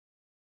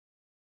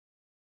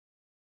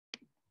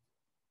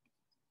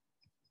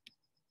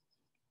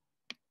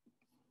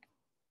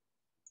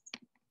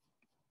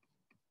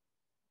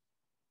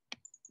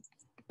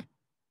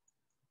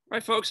All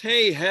right, folks.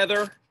 Hey,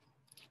 Heather.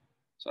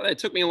 So it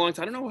took me a long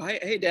time. I don't know why.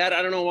 Hey, Dad.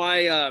 I don't know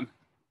why.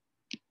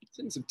 It's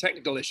in some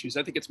technical issues.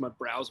 I think it's my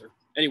browser.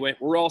 Anyway,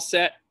 we're all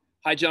set.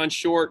 Hi, John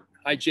Short.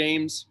 Hi,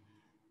 James.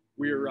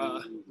 We're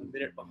a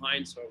minute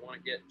behind, so I want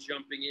to get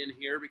jumping in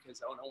here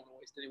because I don't want to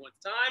waste anyone's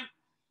time.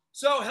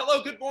 So,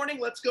 hello, good morning.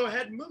 Let's go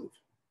ahead and move.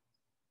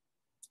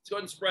 Let's go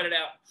ahead and spread it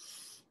out.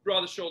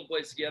 Draw the shoulder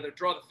blades together.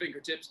 Draw the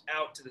fingertips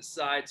out to the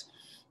sides.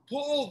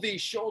 Pull the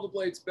shoulder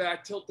blades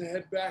back. Tilt the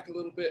head back a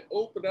little bit.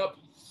 Open up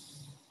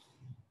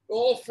the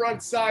whole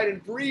front side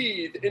and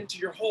breathe into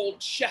your whole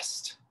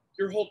chest,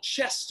 your whole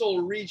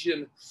chestal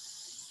region,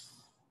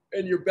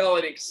 and your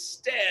belly.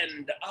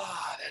 Extend.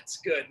 Ah, that's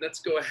good. Let's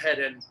go ahead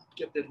and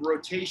get the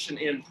rotation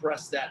in.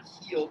 Press that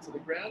heel to the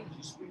ground.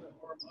 Just swing that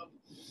arm up.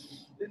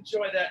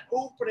 Enjoy that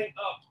opening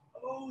up.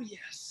 Oh,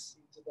 yes,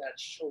 into that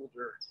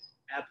shoulder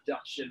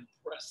abduction.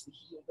 Press the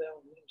heel down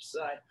on the other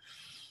side.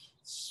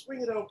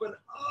 Swing it open.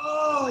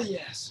 Oh,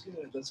 yes,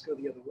 good. Let's go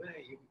the other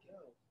way. Here we go.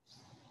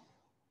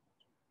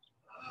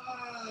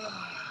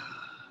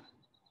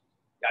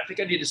 Yeah, I think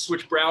I need to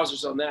switch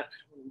browsers on that.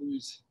 I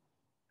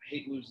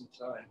hate losing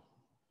time.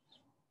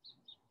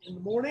 In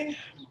the morning,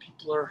 when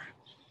people are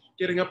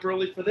getting up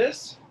early for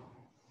this.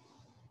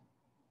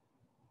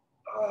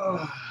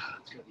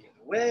 Let's go the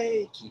other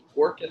way. Keep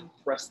working.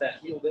 Press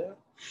that heel down.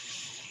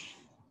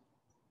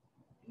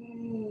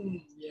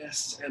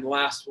 Yes, and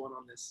last one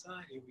on this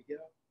side. Here we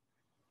go.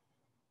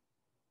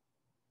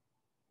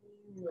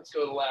 Let's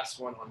go to the last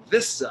one on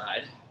this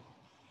side.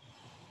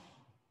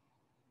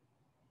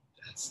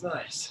 That's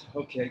nice.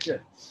 Okay,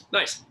 good.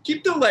 Nice.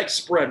 Keep the legs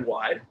spread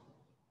wide.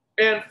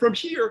 And from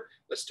here,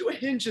 let's do a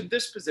hinge in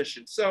this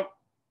position. So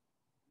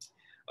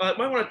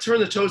might want to turn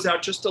the toes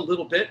out just a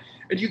little bit,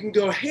 and you can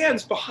go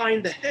hands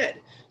behind the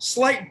head.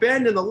 Slight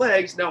bend in the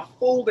legs. Now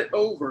fold it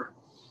over.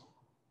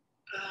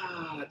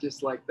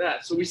 Just like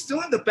that. So we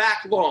still have the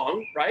back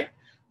long, right?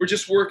 We're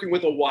just working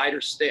with a wider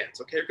stance.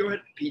 Okay, go ahead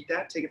and repeat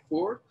that. Take it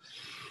forward.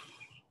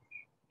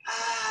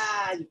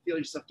 You feel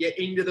yourself get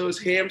into those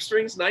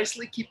hamstrings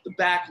nicely. Keep the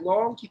back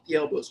long. Keep the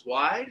elbows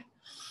wide.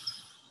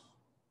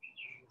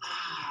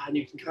 And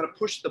you can kind of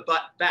push the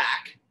butt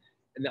back,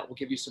 and that will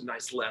give you some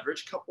nice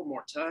leverage. Couple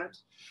more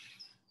times.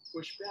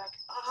 Push back.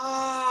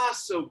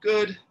 So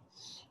good.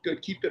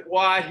 Good. Keep it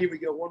wide. Here we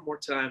go. One more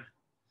time.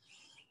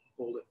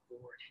 Hold it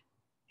forward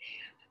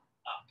and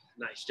up.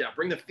 Nice job.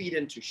 Bring the feet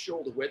into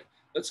shoulder width.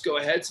 Let's go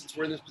ahead, since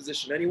we're in this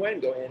position anyway,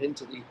 and go ahead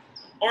into the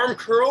arm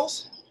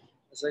curls.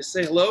 As I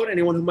say hello to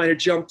anyone who might have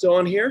jumped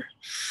on here.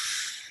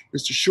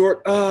 Mr.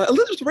 Short.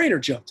 Elizabeth Rayner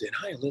jumped in.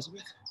 Hi,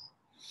 Elizabeth.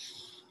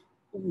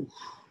 Ooh.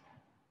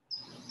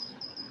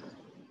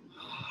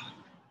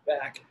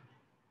 Back.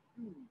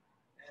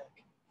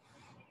 Back.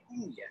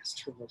 Ooh, yes,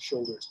 turn those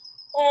shoulders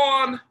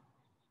on.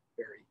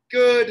 Very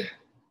good.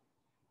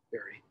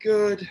 Very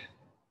good.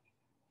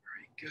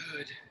 Very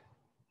good.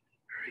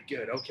 Very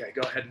good. Okay,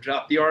 go ahead and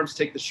drop the arms.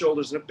 Take the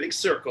shoulders in a big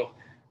circle.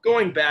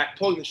 Going back,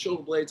 pulling the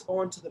shoulder blades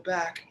onto the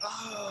back.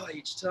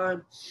 Each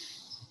time.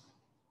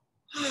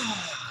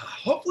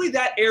 Hopefully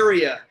that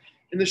area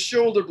in the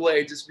shoulder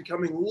blades is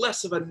becoming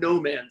less of a no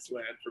man's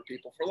land for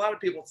people. For a lot of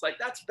people, it's like,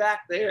 that's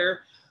back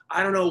there.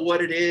 I don't know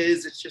what it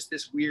is. It's just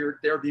this weird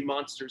there be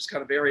monsters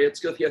kind of area. Let's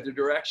go the other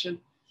direction.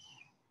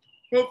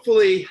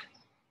 Hopefully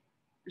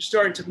you're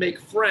starting to make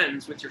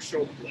friends with your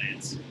shoulder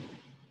blades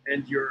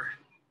and your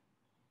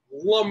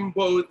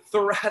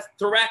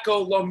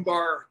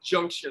thoracolumbar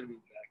junction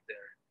back there.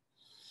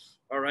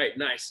 All right,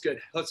 nice, good.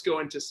 Let's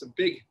go into some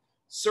big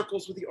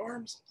circles with the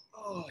arms.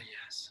 Oh,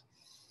 yes.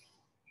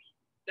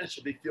 That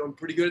should be feeling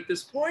pretty good at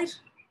this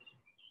point.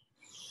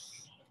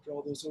 After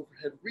all those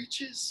overhead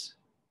reaches.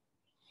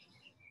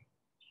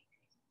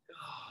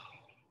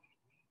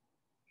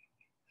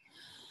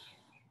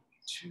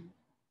 2,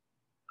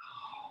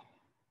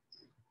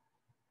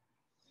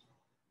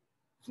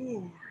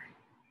 4,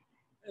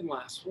 and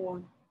last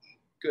one.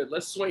 Good,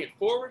 let's swing it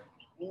forward.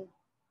 1,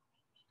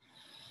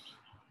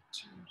 2,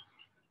 3,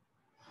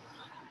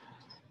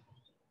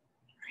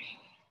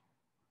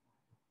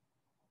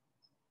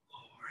 4,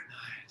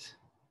 nice.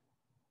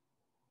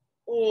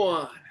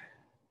 1,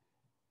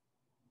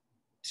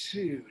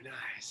 2,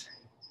 nice.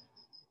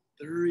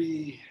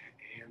 3,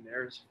 and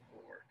there's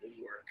 4. Good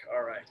work.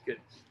 All right,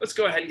 good. Let's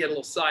go ahead and get a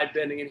little side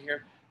bending in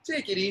here.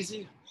 Take it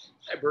easy.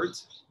 Hi,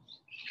 birds.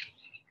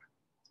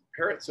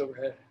 Parrots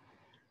overhead.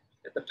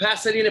 Get the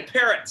Pasadena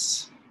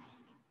Parrots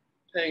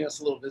paying us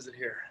a little visit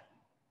here.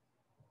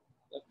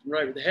 Left and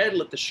right with the head.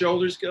 Let the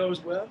shoulders go as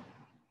well.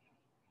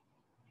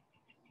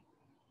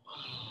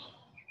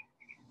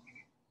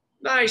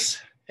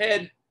 Nice.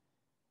 Head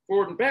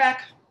forward and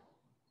back.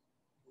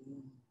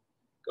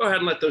 Go ahead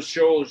and let those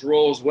shoulders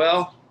roll as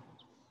well.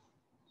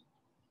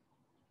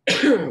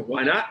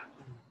 Why not?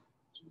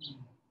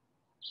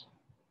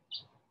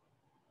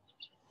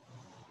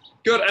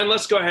 Good, and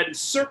let's go ahead and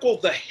circle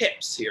the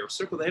hips here.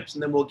 Circle the hips,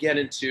 and then we'll get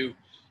into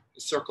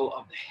the circle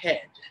of the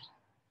head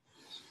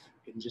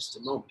in just a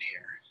moment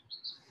here.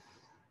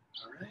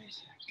 All right,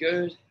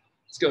 good.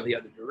 Let's go the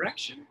other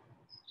direction.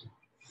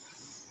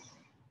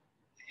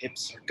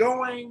 Hips are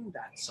going,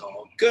 that's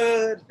all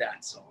good,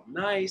 that's all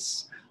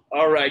nice.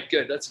 All right,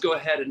 good. Let's go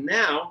ahead and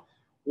now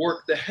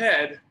work the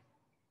head.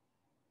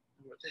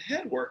 With the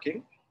head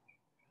working,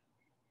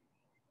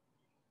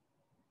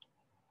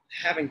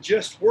 having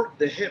just worked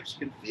the hips,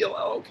 you can feel,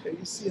 oh, okay,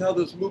 you see how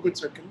those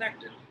movements are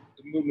connected.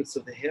 The movements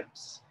of the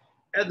hips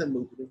and the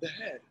movement of the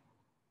head.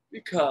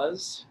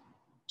 Because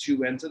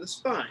two ends of the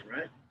spine,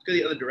 right? Go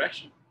the other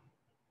direction.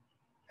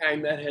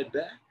 Hang that head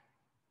back.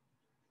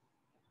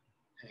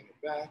 Hang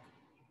it back.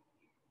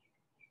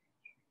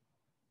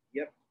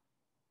 Yep.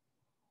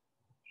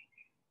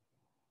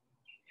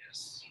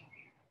 Yes.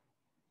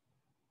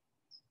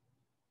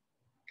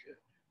 Good.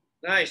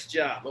 Nice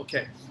job.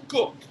 Okay,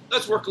 cool.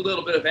 Let's work a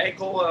little bit of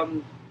ankle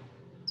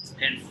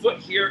and foot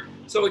here.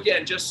 So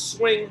again, just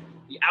swing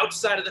the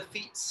outside of the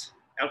feet,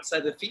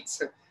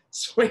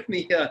 swing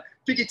the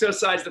pinky toe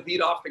sides of the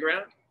feet off the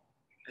ground,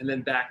 and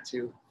then back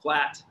to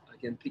flat.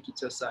 Again, pinky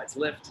toe sides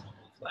lift,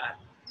 flat,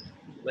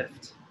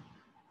 lift,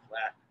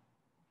 flat,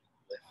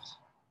 lift,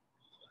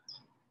 flat,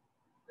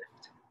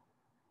 lift,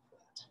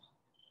 flat,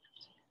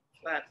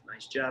 flat.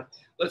 Nice job.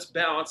 Let's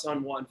balance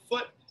on one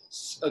foot.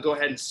 Go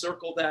ahead and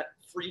circle that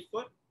free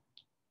foot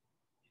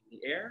in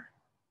the air.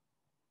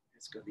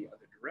 Let's go the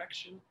other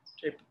direction.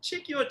 Pay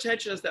particular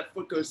attention as that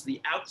foot goes to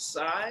the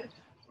outside.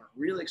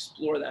 Really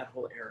explore that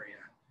whole area.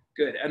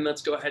 Good, and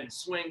let's go ahead and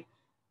swing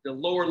the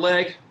lower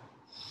leg,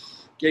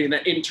 getting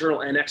that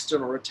internal and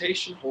external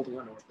rotation, holding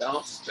on to our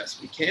balance as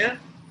best we can.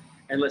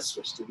 And let's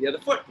switch to the other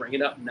foot. Bring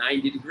it up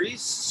 90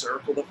 degrees,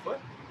 circle the foot,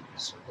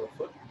 circle the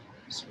foot,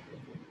 circle the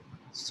foot,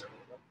 circle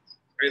the foot,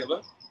 circle the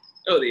foot.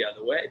 Go the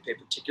other way. Pay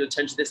particular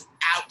attention to this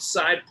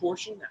outside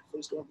portion. That foot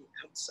is going to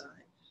the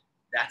outside.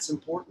 That's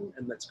important.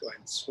 And let's go ahead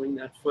and swing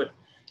that foot,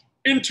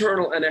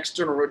 internal and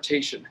external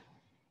rotation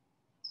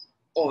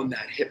on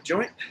that hip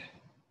joint.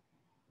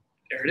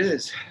 There it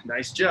is.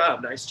 Nice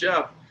job, nice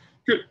job.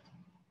 Good.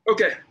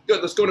 Okay,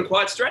 good. Let's go to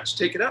quad stretch.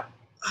 Take it up.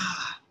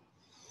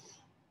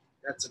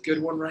 That's a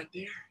good one right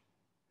there.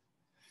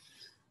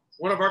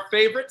 One of our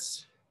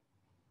favorites.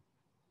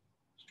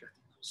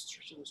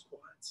 Stretching those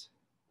quads.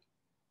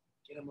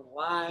 Get them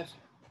alive.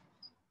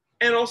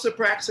 And also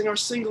practicing our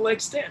single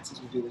leg stance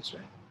as we do this,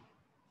 right?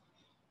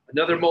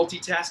 Another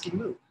multitasking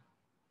move.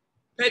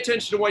 Pay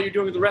attention to what you're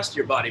doing with the rest of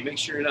your body. Make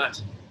sure you're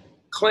not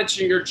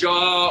clenching your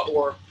jaw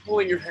or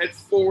pulling your head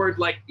forward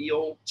like the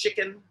old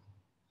chicken.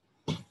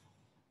 Keep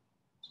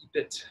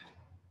it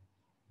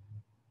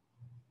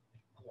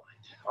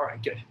aligned. All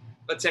right, good.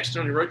 Let's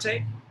externally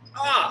rotate.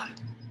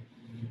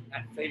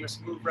 That famous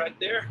move right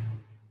there.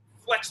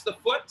 Flex the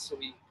foot so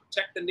we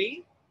protect the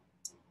knee.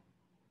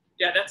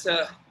 Yeah, that's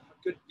a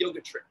good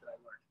yoga trick that I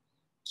learned.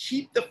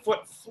 Keep the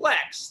foot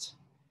flexed,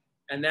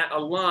 and that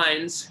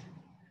aligns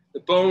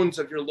the bones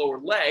of your lower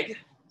leg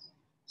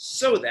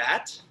so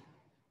that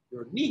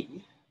your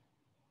knee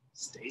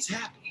stays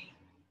happy.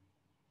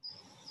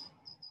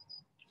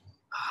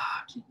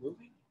 Keep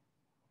moving.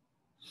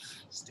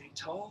 Stay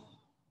tall.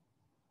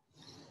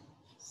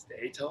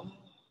 Stay tall.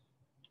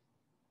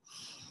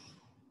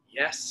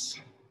 Yes.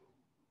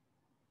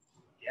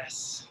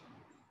 Yes.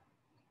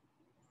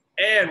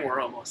 And we're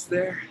almost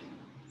there.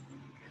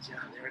 Good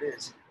job. There it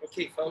is.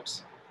 Okay,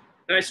 folks.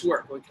 Nice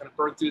work. We'll kind of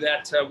burn through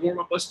that warm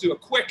up. Let's do a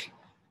quick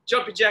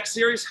jumping jack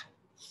series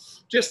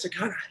just to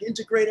kind of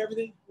integrate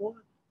everything. 1,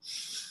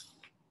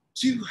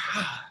 2, 3,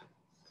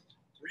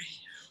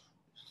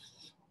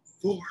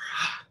 4.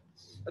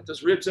 Let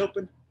those ribs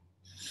open.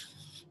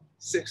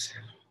 6,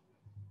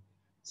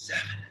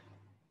 7,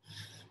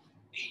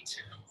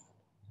 8,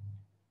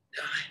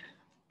 9,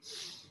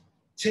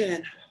 10.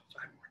 5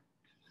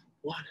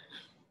 more. 1,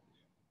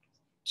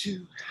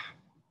 2,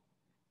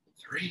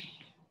 3,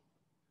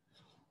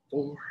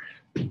 4,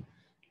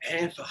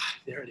 and 5.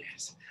 There it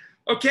is.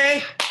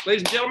 Okay,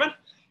 ladies and gentlemen,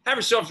 have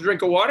yourself a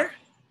drink of water.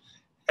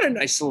 Got a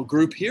nice little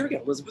group here. We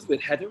got Elizabeth, we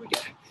got Heather, we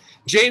got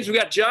James, we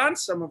got John,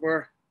 some of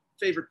our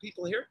favorite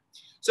people here.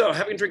 So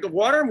having a drink of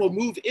water, and we'll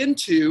move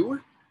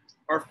into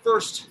our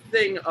first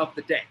thing of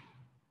the day.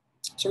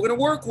 So we're gonna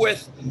work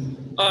with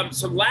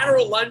some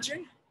lateral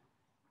lunging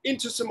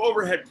into some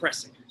overhead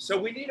pressing. So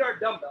we need our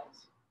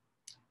dumbbells.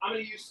 I'm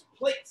gonna use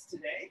plates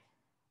today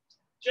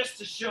just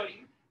to show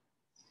you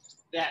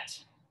that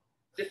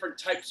different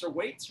types of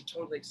weights are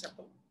totally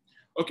acceptable.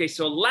 Okay,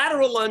 so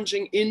lateral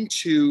lunging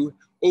into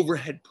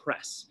overhead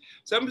press.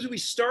 So we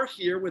start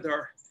here with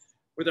our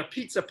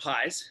pizza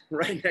pies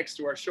right next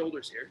to our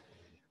shoulders here.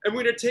 And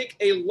we're gonna take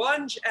a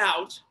lunge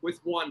out with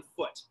one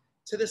foot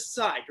to the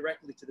side,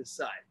 directly to the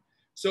side.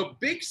 So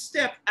big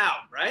step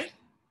out, right?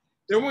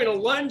 Then we're gonna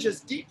lunge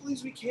as deeply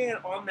as we can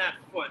on that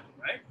foot,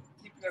 right?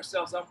 Keeping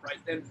ourselves upright.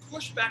 Then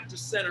push back to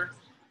center.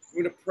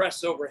 We're gonna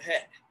press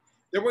overhead.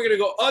 Then we're gonna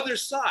go other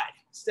side.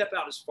 Step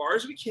out as far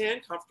as we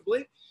can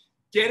comfortably.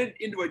 Get it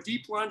into a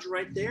deep lunge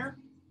right there.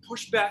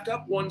 Push back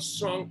up, one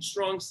strong,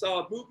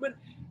 solid movement,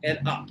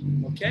 and up,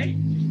 okay?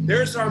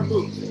 There's our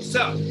move.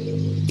 So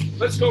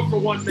let's go for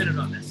 1 minute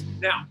on this.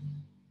 Now,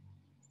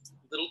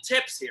 little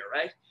tips here,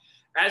 right?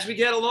 As we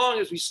get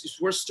along,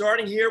 we're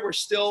starting here, we're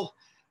still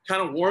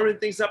kind of warming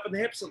things up in the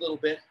hips a little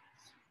bit.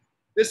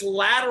 this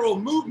lateral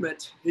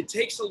movement, it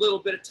takes a little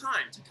bit of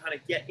time to kind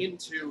of get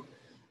into,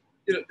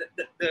 you know,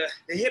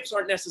 the hips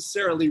aren't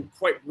necessarily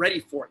quite ready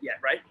for it yet,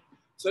 right?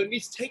 So it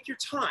means take your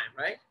time,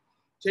 right?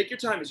 Take your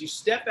time as you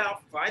step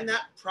out, find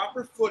that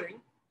proper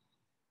footing,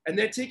 and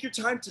then take your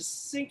time to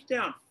sink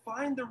down.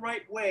 Find the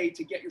right way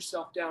to get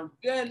yourself down,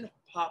 then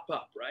pop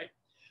up, right?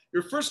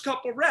 Your first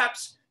couple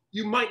reps,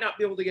 you might not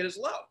be able to get as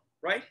low,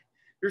 right?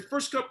 Your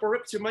first couple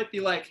reps, you might be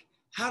like,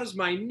 how does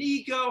my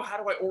knee go? How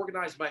do I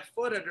organize my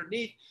foot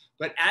underneath?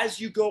 But as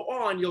you go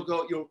on, your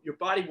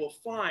body will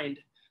find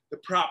the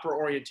proper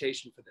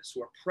orientation for this.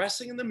 So we're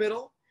pressing in the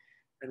middle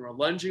and we're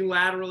lunging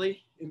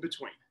laterally in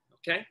between,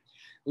 okay?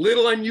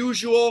 Little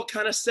unusual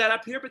kind of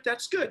setup here, but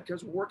that's good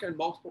because we're working on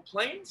multiple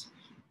planes.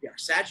 We got our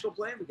sagittal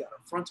plane, we got our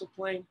frontal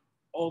plane,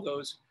 all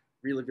those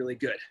really, really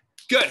good.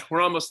 Good,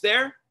 we're almost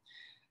there.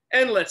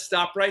 And let's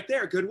stop right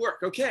there. Good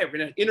work. Okay, we're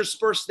gonna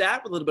intersperse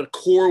that with a little bit of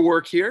core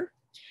work here.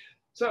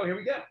 So here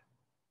we go.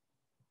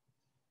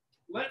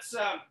 Let's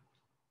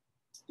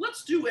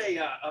do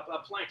a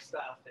plank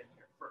style thing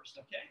here first,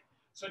 okay?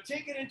 So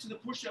take it into the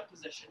push-up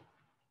position.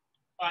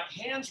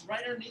 Hands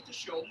right underneath the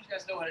shoulders. You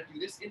guys know how to do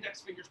this.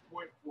 Index fingers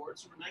point forward,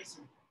 so we're nice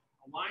and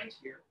aligned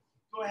here.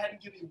 Go ahead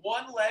and give me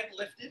one leg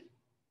lifted.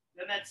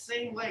 Then that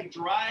same leg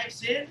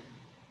drives in.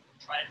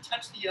 Try to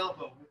touch the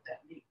elbow with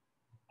that knee.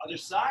 Other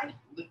side,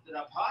 lift it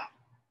up high.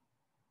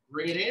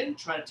 Bring it in,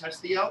 try to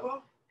touch the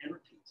elbow, and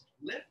repeat.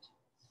 Lift,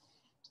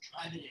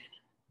 drive it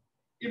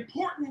in.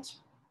 Important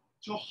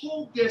to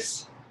hold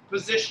this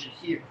position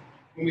here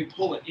when we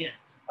pull it in.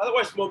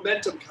 Otherwise,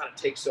 momentum kind of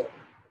takes over,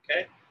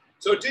 okay?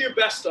 So do your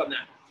best on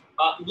that.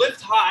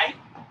 Lift high.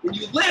 When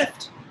you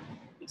lift,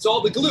 it's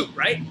all the glute,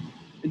 right?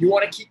 And you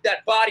want to keep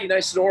that body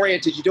nice and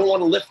oriented. You don't want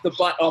to lift the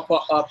butt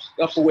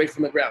up away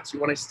from the ground. So you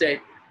want to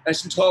stay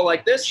nice and tall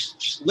like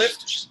this.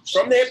 Lift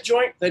from the hip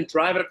joint, then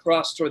drive it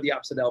across toward the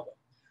opposite elbow.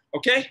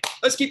 Okay?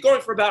 Let's keep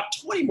going for about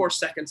 20 more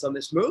seconds on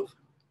this move.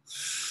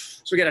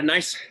 So we got a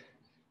nice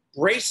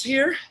brace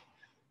here.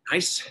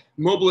 Nice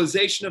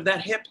mobilization of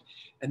that hip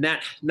and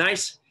that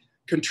nice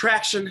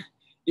contraction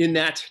in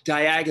that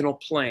diagonal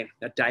plane,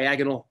 that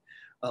diagonal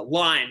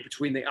line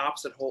between the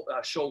opposite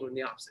shoulder and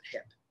the opposite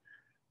hip.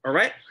 All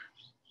right?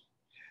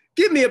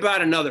 Give me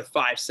about another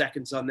 5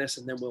 seconds on this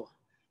and then we'll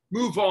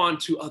move on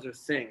to other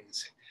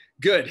things.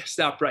 Good,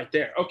 stop right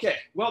there. Okay,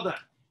 well done.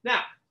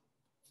 Now,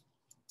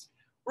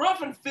 we're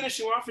often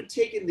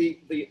taking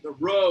the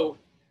row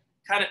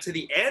kind of to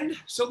the end.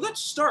 So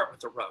let's start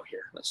with the row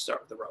here. Let's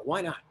start with the row,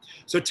 why not?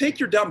 So take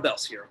your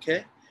dumbbells here,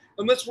 okay?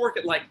 And let's work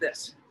it like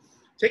this.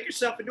 Take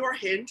yourself into our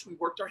hinge. We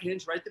worked our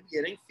hinge right at the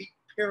beginning, feet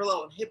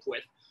parallel and hip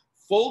width.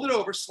 Fold it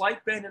over,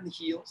 slight bend in the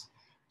heels.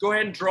 Go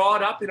ahead and draw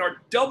it up in our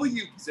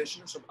W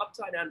position, so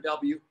upside down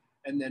W,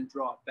 and then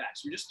draw it back.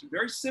 So just a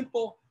very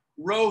simple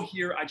row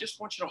here. I just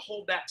want you to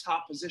hold that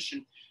top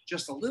position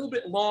just a little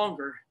bit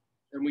longer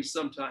than we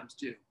sometimes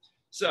do.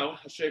 So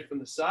I'll show you from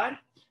the side.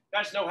 You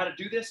guys know how to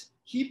do this.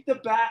 Keep the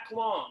back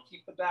long,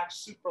 keep the back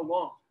super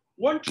long.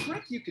 One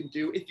trick you can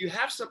do if you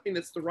have something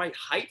that's the right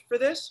height for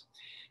this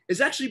is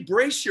actually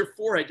brace your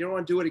forehead. You don't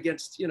want to do it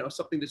against, you know,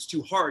 something that's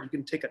too hard. You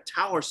can take a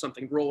towel or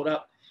something, roll it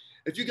up.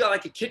 If you got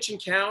like a kitchen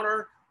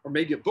counter or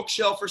maybe a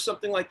bookshelf or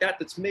something like that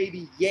that's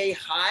maybe yay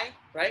high,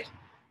 right?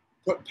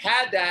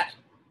 Pad that,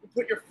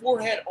 put your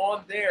forehead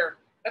on there.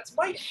 That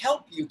might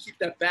help you keep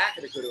that back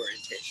in a good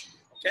orientation,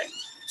 okay?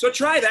 So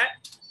try that.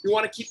 You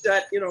want to keep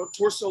that, you know,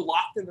 torso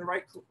locked in the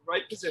right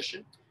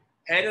position,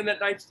 head in that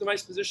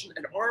nice position,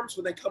 and arms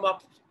when they come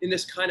up in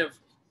this kind of,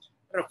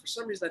 I don't know, for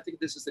some reason I think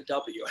this is the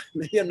W.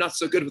 Maybe I'm not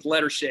so good with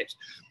letter shapes,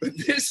 but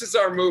this is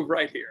our move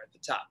right here at the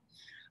top.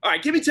 All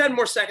right, give me 10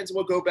 more seconds and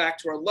we'll go back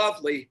to our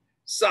lovely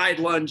side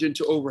lunge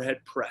into overhead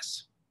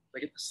press. I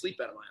get the sleep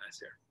out of my eyes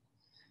here.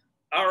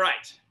 All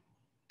right,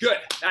 good,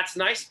 that's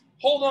nice.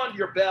 Hold on to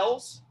your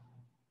bells.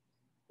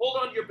 Hold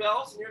on to your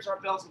bells, and here's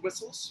our bells and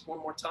whistles one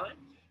more time.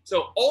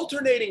 So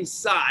alternating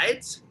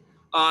sides,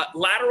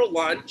 lateral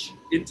lunge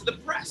into the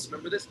press.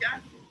 Remember this guy?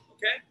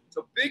 Okay,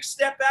 so big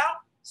step out,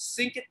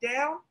 sink it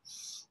down,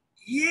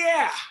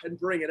 yeah, and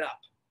bring it up.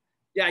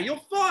 Yeah,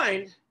 you'll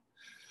find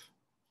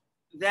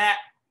that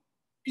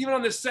even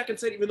on this second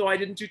set, even though I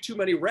didn't do too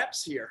many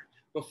reps here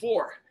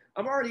before,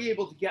 I'm already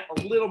able to get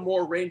a little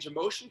more range of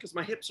motion because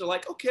my hips are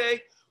like,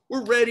 okay,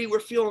 we're ready, we're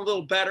feeling a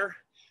little better.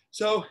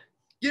 So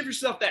give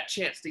yourself that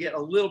chance to get a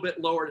little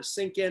bit lower to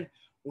sink in,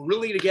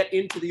 really to get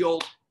into the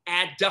old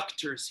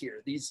adductors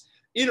here, these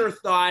inner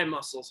thigh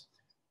muscles,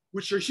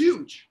 which are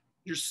huge.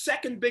 Your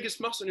second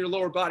biggest muscle in your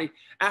lower body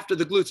after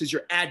the glutes is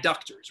your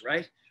adductors,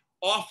 right?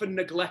 Often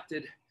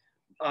neglected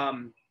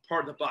part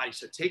of the body.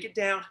 So take it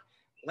down,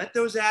 let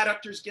those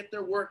adductors get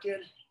their work in,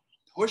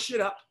 push it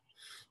up,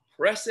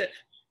 press it,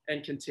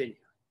 and continue.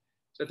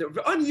 So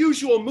the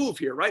unusual move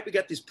here, right? We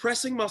got these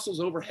pressing muscles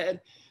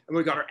overhead, and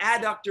we got our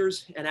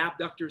adductors and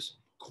abductors,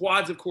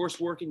 quads, of course,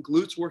 working,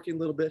 glutes working a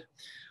little bit.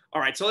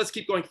 All right, so let's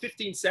keep going.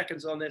 15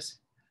 seconds on this.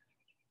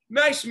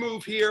 Nice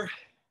move here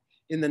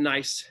in the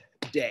nice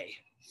day.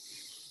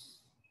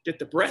 Get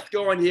the breath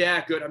going.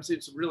 Yeah, good. I'm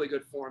seeing some really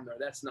good form there.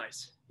 That's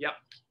nice. Yep.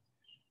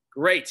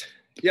 Great.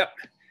 Yep.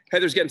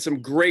 Heather's getting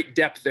some great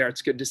depth there.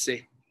 It's good to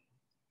see.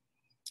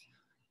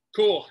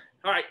 Cool.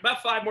 All right,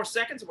 about 5 more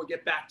seconds and we'll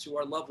get back to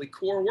our lovely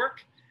core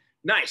work.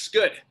 Nice,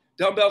 good.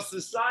 Dumbbells to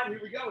the side. Here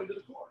we go, into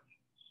the core.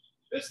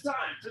 This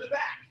time, to the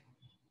back.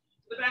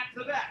 To the back, to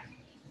the back.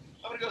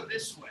 I'm gonna go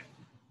this way.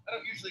 I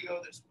don't usually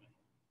go this way.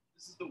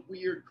 This is the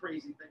weird,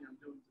 crazy thing I'm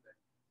doing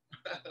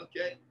today.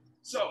 Okay,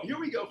 so here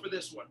we go for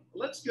this one.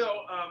 Let's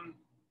go,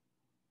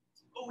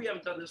 oh, we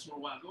haven't done this one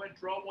in a while. Go ahead and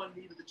draw one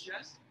knee to the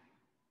chest.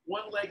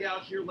 One leg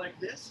out here like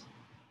this.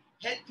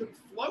 Head can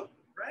float,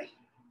 right?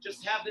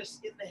 Just have this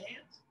in the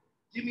hands.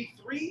 Give me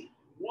 3.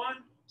 1,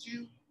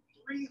 2,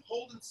 3.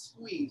 Hold and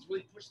squeeze.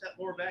 Really push that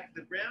lower back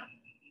to the ground.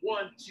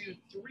 1, 2,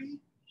 3.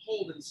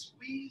 Hold and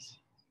squeeze.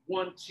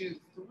 1, 2,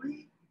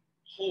 3.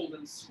 Hold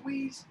and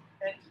squeeze.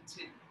 And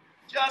continue.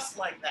 Just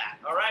like that,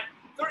 all right?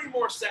 30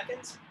 more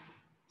seconds.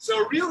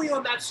 So really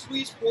on that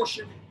squeeze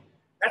portion,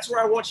 that's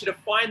where I want you to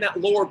find that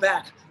lower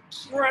back.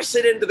 Press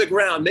it into the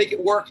ground. Make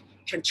it work.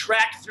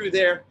 Contract through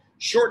there.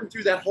 Shorten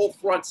through that whole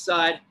front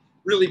side.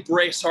 Really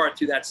brace hard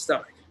through that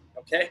stomach,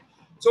 okay?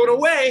 So in a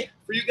way,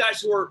 for you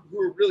guys who are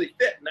really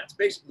fit, and that's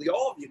basically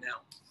all of you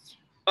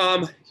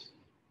now,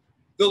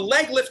 the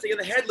leg lifting and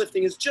the head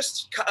lifting is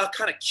just a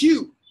kind of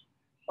cue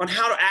on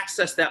how to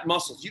access that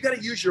muscle. You got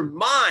to use your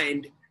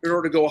mind in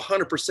order to go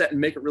 100% and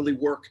make it really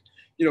work,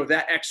 you know,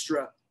 that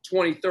extra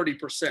 20,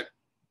 30%.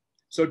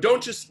 So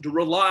don't just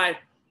rely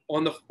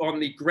on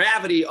the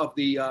gravity of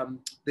the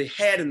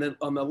head and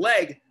on the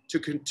leg to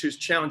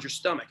challenge your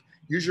stomach.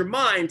 Use your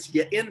mind to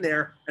get in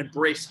there and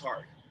brace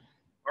hard.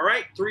 All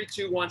right, 3,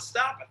 2, 1,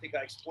 stop. I think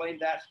I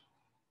explained that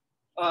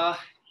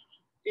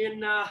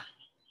in a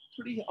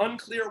pretty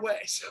unclear way.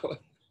 So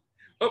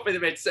hopefully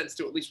that made sense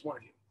to at least one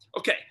of you.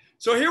 Okay,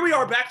 so here we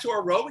are back to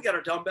our row. We got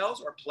our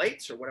dumbbells, our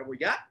plates, or whatever we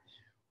got.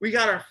 We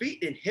got our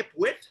feet in hip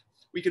width.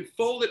 We can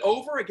fold it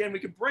over. Again, we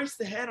can brace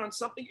the head on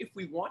something if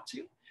we want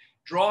to.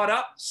 Draw it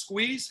up,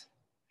 squeeze,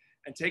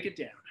 and take it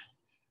down.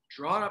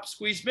 Draw it up,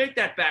 squeeze, make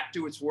that back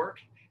do its work,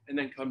 and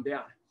then come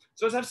down.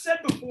 So as I've said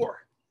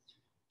before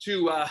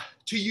to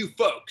you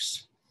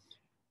folks,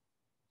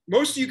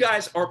 most of you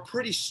guys are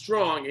pretty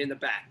strong in the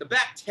back. The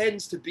back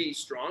tends to be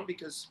strong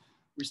because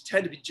we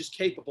tend to be just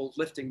capable of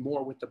lifting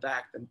more with the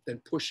back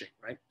than pushing,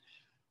 right?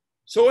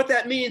 So what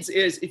that means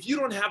is if you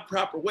don't have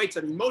proper weights,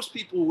 I mean, most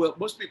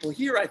people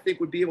here, I think,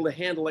 would be able to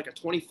handle like a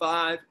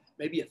 25,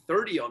 maybe a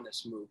 30 on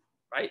this move,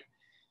 right?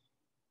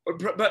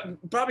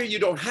 But probably you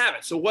don't have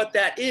it. So what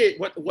that is,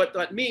 what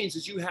that means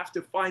is you have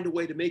to find a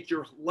way to make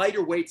your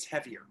lighter weights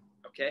heavier,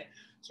 okay?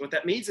 So what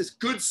that means is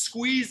good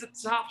squeeze at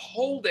the top,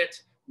 hold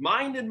it,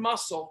 mind and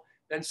muscle,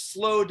 then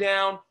slow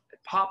down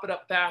and pop it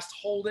up fast,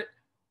 hold it,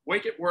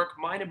 make it work,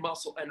 mind and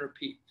muscle, and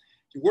repeat.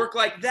 If you work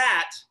like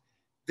that,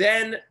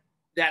 then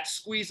that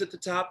squeeze at the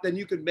top, then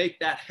you can make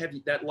that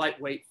heavy, that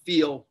lightweight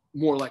feel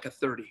more like a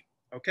 30,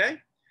 okay?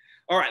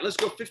 All right, let's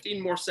go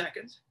 15 more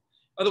seconds.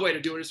 Other way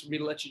to do it is for me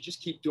to let you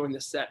just keep doing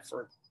this set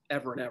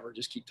forever and ever,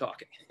 just keep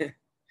talking,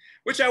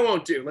 which I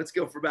won't do. Let's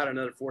go for about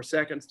another 4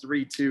 seconds.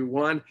 3, 2,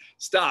 1,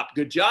 stop.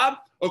 Good job.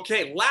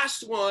 Okay,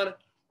 last one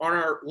on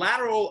our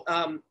lateral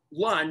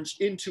lunge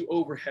into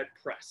overhead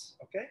press,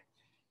 okay?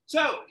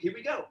 So here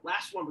we go.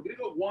 Last one. We're gonna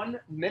go 1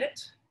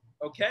 minute,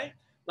 okay?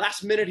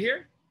 Last minute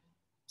here.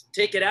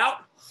 Take it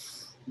out,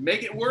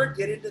 make it work,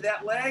 get into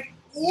that leg.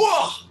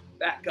 Whoa,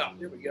 back up.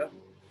 Here we go.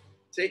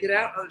 Take it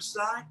out, other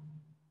side,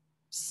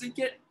 sink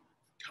it,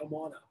 come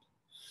on up.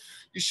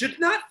 You should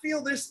not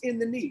feel this in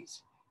the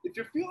knees. If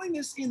you're feeling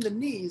this in the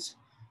knees,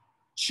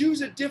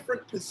 choose a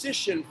different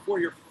position for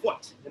your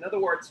foot. In other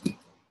words,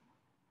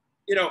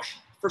 you know,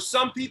 for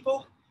some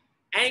people,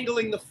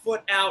 angling the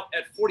foot out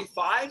at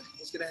 45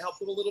 is gonna help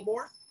them a little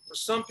more. For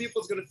some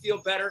people, it's gonna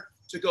feel better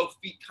to go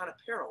feet kind of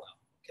parallel,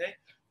 okay?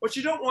 What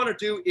you don't want to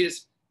do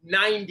is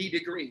 90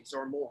 degrees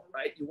or more,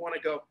 right? You want to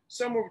go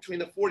somewhere between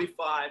the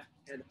 45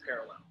 and the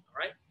parallel, all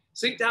right?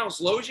 Sink down as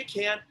low as you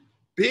can,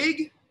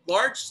 big,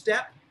 large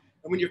step,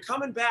 and when you're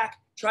coming back,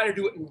 try to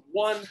do it in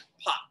one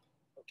pop,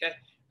 okay?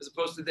 As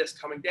opposed to this,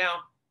 coming down,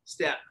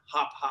 step,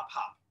 hop, hop,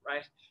 hop,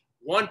 right?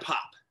 One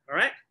pop, all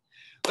right?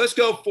 Let's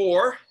go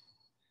for,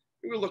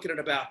 we're looking at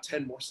about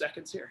 10 more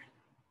seconds here.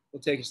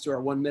 We'll take us to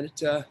our 1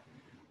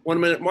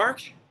 minute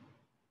mark,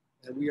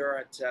 and we are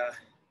at,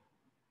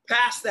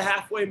 past the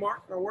halfway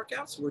mark in our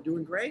workout, so we're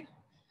doing great.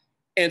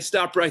 And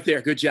stop right there.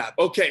 Good job.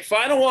 Okay,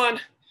 final one.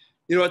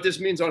 You know what this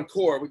means on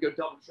core? We go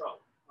double trouble.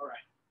 All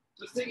right,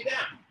 let's take it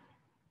down.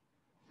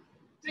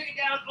 Take it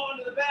down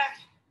onto the back.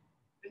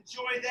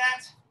 Enjoy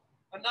that.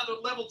 Another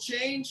level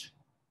change.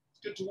 It's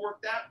good to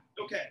work that.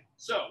 Okay,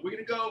 so we're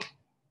gonna go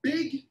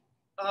big,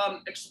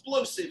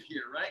 explosive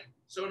here, right?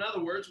 So in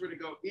other words, we're gonna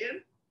go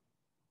in,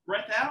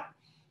 breath out,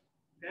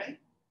 okay?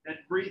 Then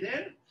breathe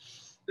in,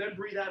 then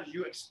breathe out as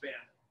you expand.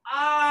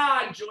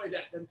 Enjoy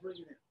that. Then bring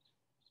it in.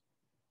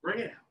 Bring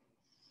it out.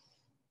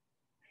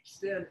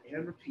 Extend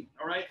and repeat.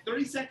 All right,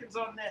 30 seconds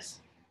on this.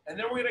 And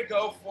then we're going to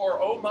go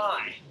for, oh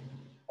my,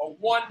 a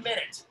 1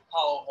 minute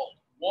hollow hold.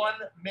 1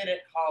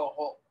 minute hollow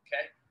hold,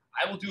 okay?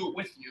 I will do it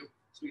with you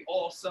so we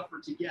all suffer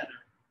together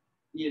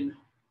in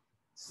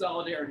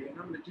solidarity. And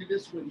I'm going to do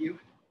this with you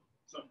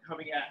So I'm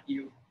coming at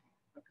you.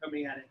 I'm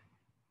coming at it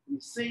in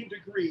the same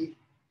degree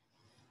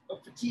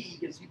of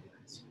fatigue as you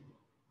guys.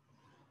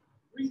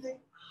 Breathing,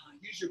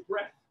 use your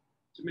breath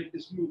to make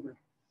this movement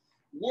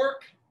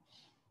work.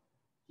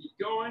 Keep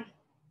going,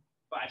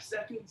 5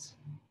 seconds.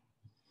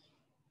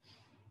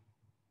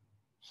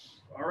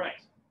 All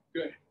right,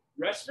 good.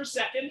 Rest for a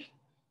second.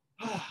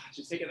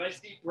 Just take a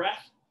nice deep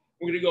breath.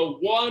 We're gonna go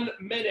 1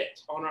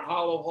 minute on our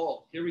hollow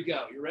hold. Here we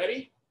go, you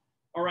ready?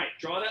 All right,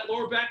 draw that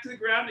lower back to the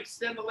ground,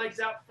 extend the legs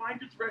out, find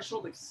your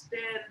threshold,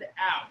 extend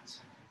out.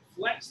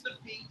 Flex the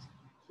feet,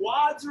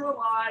 quads are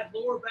alive,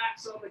 lower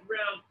back's on the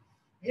ground.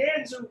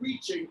 Hands are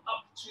reaching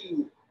up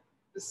to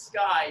the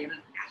sky in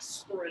an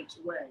aspirant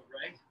way,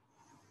 right?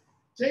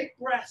 Take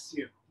breaths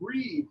here,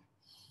 breathe.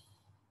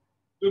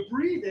 The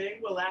breathing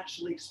will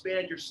actually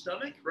expand your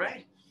stomach,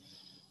 right?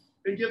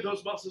 And give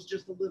those muscles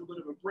just a little bit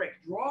of a break.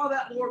 Draw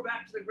that lower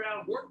back to the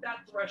ground, work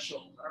that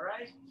threshold, all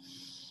right?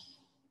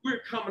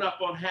 We're coming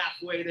up on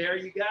halfway there,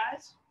 you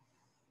guys.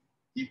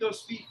 Keep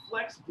those feet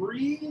flexed,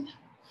 breathe.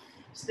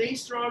 Stay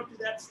strong through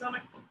that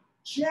stomach.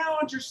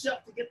 Challenge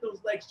yourself to get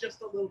those legs just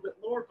a little bit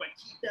lower, but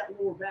keep that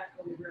lower back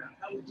on the ground.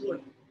 How we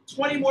doing?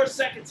 20 more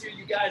seconds here,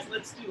 you guys.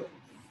 Let's do it.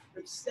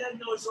 Extend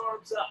those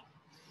arms up.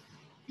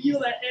 Feel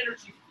that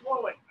energy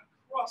flowing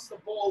across the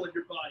bowl of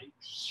your body,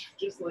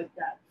 just like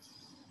that.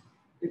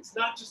 It's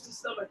not just a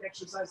stomach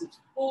exercise, it's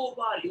full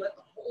body. Let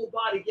the whole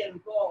body get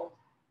involved,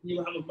 and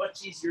you'll have a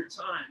much easier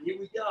time. Here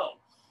we go.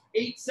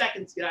 8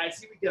 seconds, guys.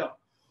 Here we go.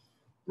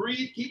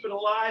 Breathe, keep it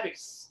alive,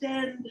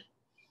 extend.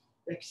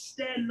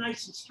 Extend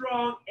nice and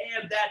strong,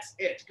 and that's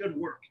it. Good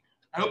work.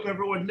 I hope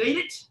everyone made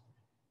it.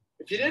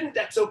 If you didn't,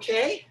 that's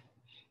okay.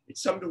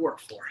 It's something to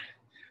work for.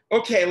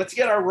 Okay, let's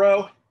get our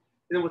row, and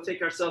then we'll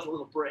take ourselves a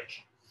little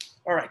break.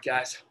 All right,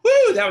 guys.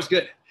 Woo, that was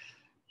good.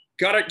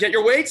 Gotta get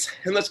your weights,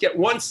 and let's get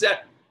one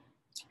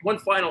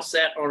final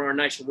set on our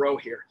nice row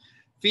here.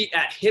 Feet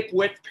at hip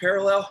width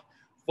parallel,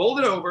 fold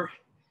it over.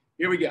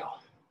 Here we go.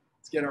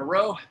 Let's get our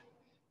row,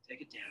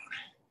 take it down.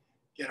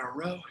 Get our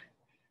row,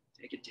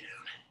 take it down.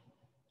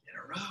 Get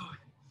our row,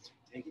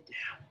 take it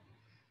down.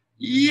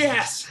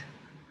 Yes.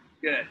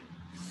 Good.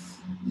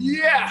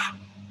 Yeah.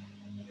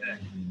 Good.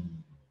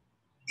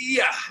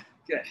 Yeah.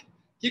 Good.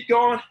 Keep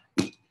going.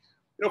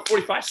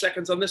 45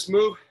 seconds on this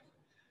move.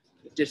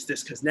 Just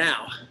this, because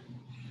now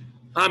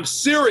I'm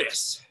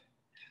serious.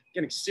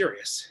 Getting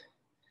serious.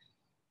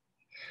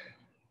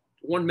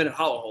 1 minute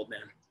hollow hold,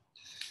 man.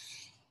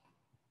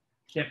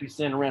 Can't be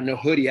standing around no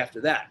hoodie after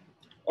that.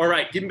 All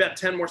right, give me about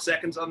 10 more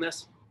seconds on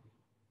this.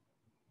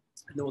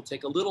 And then we'll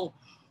take a little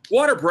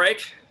water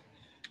break.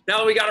 Now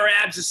that we got our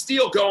abs of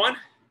steel going.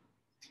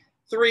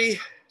 3,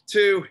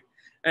 2,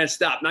 and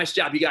stop. Nice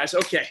job, you guys.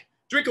 Okay,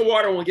 drink of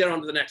water and we'll get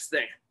on to the next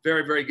thing.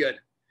 Very, very good.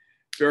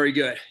 Very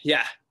good.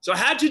 Yeah. So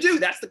how'd you do?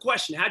 That's the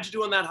question. How'd you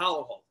do on that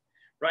hollow hold,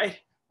 right?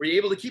 Were you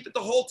able to keep it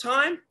the whole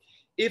time?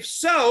 If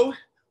so,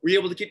 were you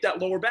able to keep that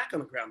lower back on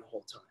the ground the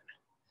whole time?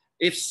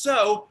 If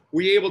so,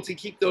 were you able to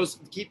keep those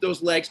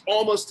legs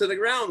almost to the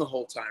ground the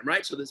whole time,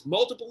 right? So there's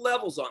multiple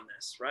levels on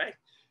this, right?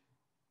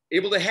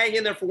 Able to hang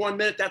in there for 1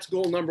 minute, that's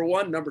goal number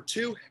 1. Number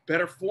 2,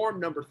 better form.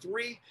 Number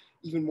 3,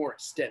 even more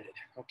extended,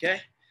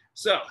 okay?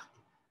 So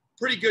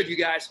pretty good, you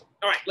guys.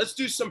 All right, let's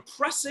do some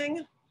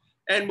pressing,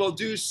 and we'll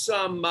do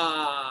some,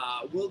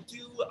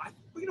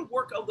 we're gonna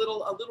work a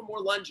little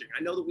more lunging.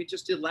 I know that we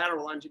just did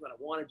lateral lunging, but I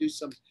wanna do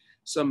some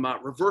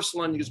reverse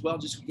lunging as well,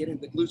 just to get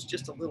into the glutes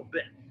just a little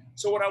bit.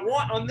 So what I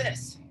want on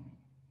this,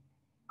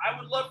 I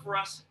would love for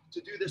us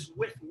to do this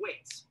with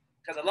weights,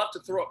 because I'd love to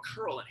throw a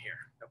curl in here,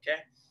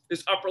 okay?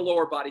 This upper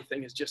lower body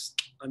thing is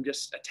I'm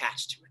just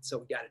attached to it, so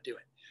we gotta do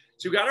it.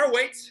 So we got our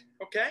weights,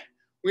 okay?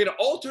 We're gonna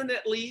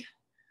alternately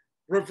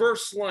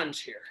reverse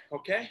lunge here,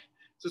 okay?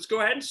 So let's go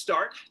ahead and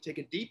start. Take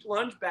a deep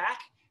lunge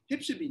back.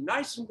 Hips should be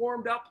nice and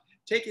warmed up.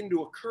 Take it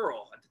into a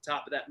curl at the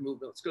top of that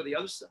movement. Let's go to the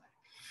other side.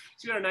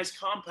 So you got a nice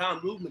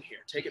compound movement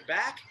here. Take it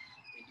back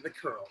into the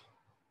curl.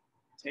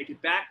 Take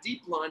it back,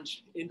 deep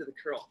lunge into the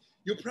curl.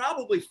 You'll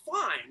probably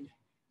find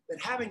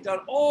that having done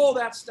all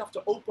that stuff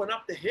to open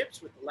up the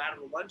hips with the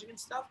lateral lunging and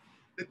stuff,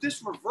 that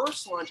this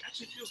reverse lunge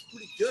actually feels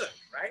pretty good,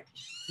 right?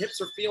 Hips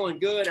are feeling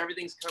good.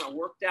 Everything's kind of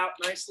worked out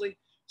nicely.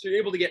 So you're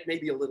able to get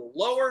maybe a little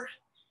lower,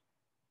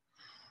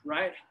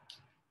 right?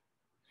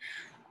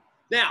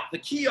 Now, the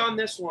key on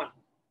this one,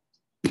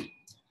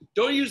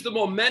 don't use the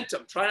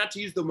momentum. Try not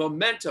to use the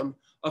momentum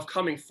of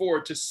coming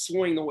forward to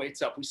swing the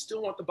weights up. We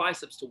still want the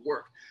biceps to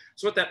work.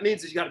 So what that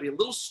means is you got to be a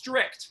little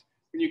strict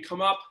when you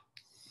come up,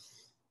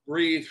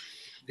 breathe,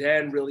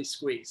 then really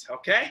squeeze,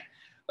 okay?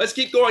 Let's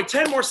keep going.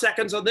 10 more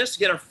seconds on this to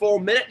get our full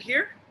minute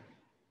here.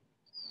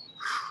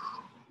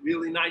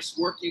 Really nice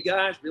work, you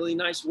guys. Really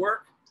nice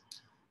work.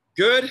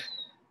 Good.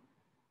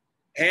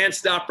 And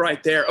stop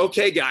right there.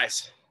 Okay,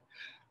 guys.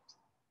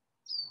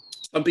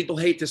 Some people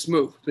hate this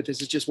move, but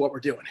this is just what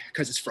we're doing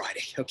because it's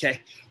Friday,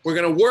 okay? We're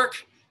going to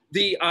work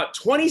the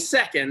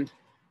 20-second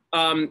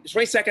on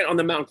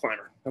the mountain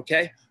climber,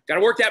 okay? Got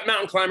to work that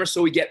mountain climber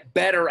so we get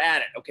better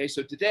at it, okay?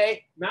 So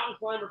today, mountain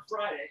climber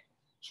Friday,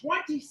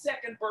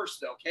 20-second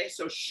burst, okay?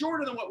 So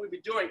shorter than what we've been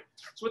doing.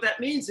 So what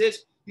that means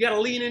is you got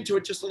to lean into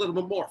it just a little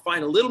bit more.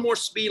 Find a little more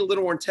speed, a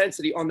little more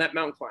intensity on that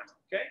mountain climber,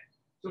 okay?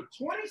 So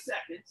 20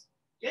 seconds,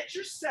 get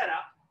your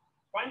setup,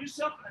 find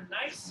yourself in a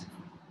nice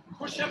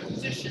push-up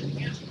position,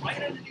 hands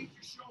right underneath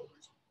your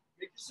shoulders.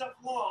 Make yourself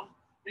long,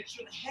 make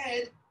sure the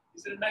head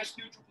is in a nice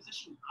neutral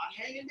position,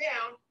 not hanging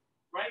down,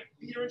 right?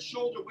 Feet are in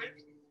shoulder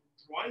width,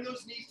 drawing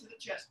those knees to the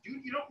chest.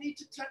 You don't need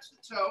to touch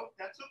the toe,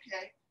 that's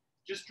okay.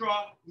 Just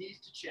draw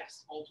knees to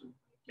chest, alternately,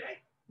 okay?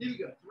 Here we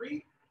go,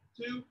 3,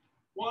 2,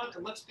 1,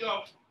 and let's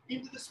go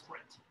into the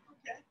sprint,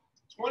 okay?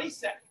 20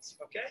 seconds,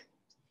 okay?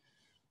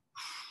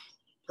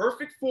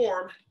 Perfect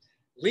form,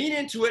 lean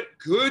into it,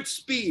 good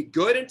speed,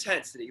 good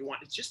intensity. You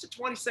want, it's just a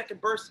 20-second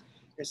burst,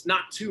 it's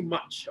not too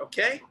much,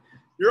 okay?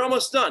 You're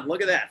almost done,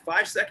 look at that,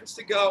 5 seconds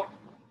to go,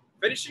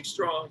 finishing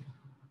strong,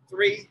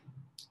 3,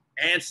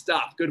 and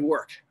stop, good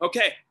work.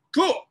 Okay,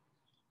 cool.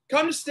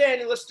 Come to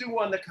standing, let's do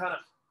one that kind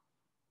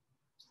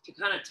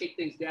of take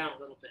things down a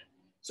little bit.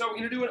 So we're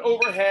gonna do an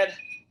overhead.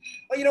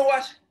 Oh, you know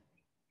what?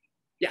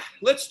 Yeah,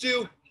 let's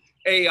do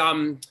a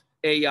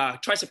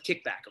tricep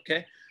kickback,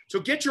 okay?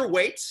 So get your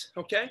weights,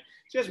 okay?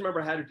 So you guys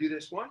remember how to do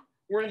this one.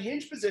 We're in a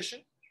hinge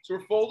position, so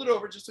we're folded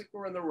over just like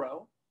we're in the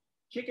row.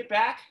 Kick it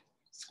back,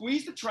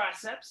 squeeze the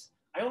triceps.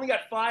 I only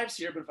got 5s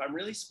here, but if I'm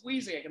really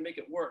squeezing, I can make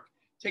it work.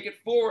 Take it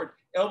forward,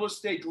 elbows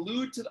stay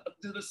glued to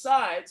the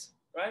sides,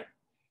 right?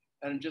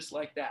 And just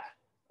like that,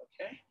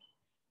 okay?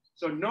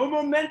 So no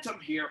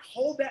momentum here,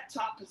 hold that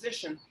top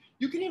position.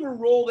 You can even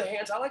roll the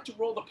hands. I like to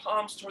roll the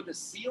palms toward the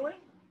ceiling,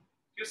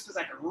 just because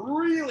I can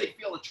really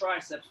feel the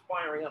triceps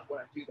firing up when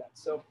I do that.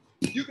 So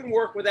you can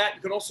work with that.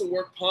 You can also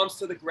work palms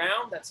to the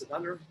ground. That's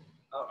another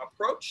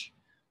approach.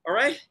 All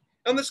right.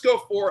 And let's go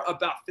for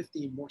about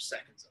 15 more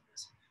seconds of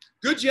this.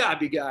 Good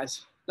job, you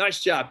guys.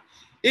 Nice job.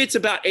 It's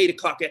about 8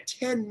 o'clock. At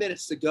 10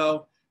 minutes to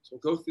go. So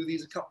we'll go through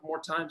these a couple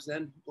more times,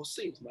 then we'll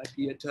see. It might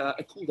be at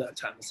a cool down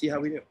time. We'll see how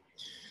we do.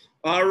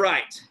 All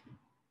right.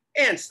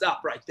 And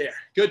stop right there.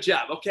 Good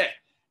job. Okay.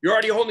 You're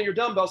already holding your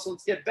dumbbell, so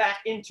let's get back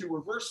into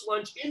reverse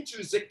lunge into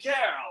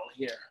Zakerl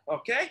here,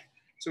 okay?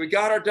 So we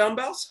got our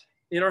dumbbells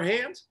in our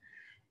hands.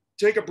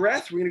 Take a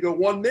breath. We're gonna go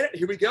 1 minute.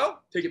 Here we go.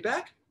 Take it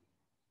back.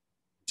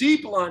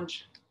 Deep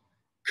lunge,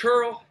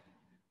 curl,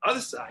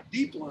 other side,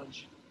 deep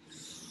lunge.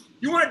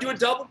 You wanna do a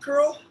double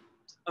curl?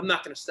 I'm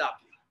not gonna stop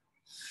you.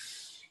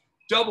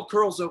 Double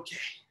curl's okay.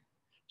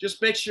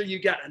 Just make sure you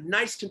got a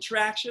nice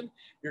contraction.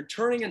 You're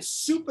turning and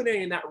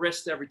supinating that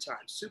wrist every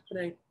time.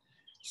 Supinate,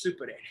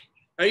 supinating.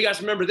 Now you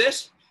guys remember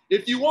this?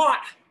 If you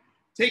want,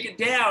 take it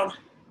down,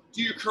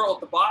 do your curl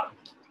at the bottom.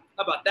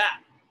 How about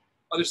that?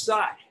 Other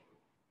side.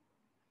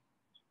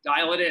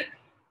 Dial it in.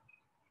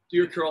 Do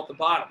your curl at the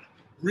bottom.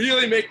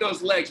 Really make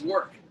those legs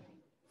work.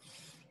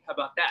 How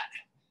about that?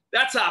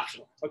 That's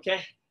optional,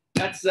 okay?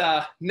 That's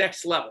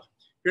next level.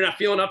 If you're not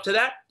feeling up to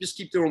that, just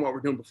keep doing what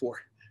we're doing before.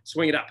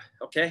 Swing it up,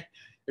 okay?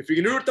 If you're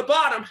gonna do it at the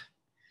bottom,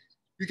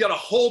 you gotta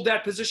hold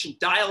that position,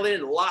 dial it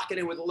in, lock it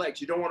in with the legs.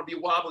 You don't wanna be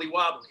wobbly.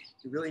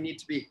 You really need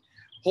to be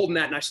holding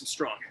that nice and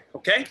strong,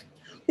 okay?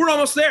 We're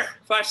almost there,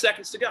 5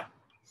 seconds to go.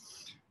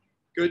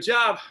 Good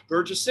job,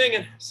 birds are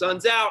singing,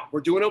 sun's out, we're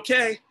doing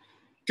okay.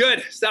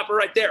 Good, stop it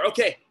right there.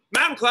 Okay,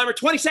 mountain climber,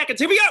 20 seconds,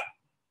 here we go.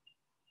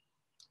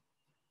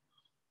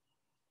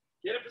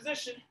 Get a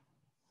position,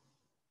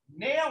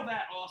 nail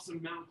that awesome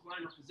mountain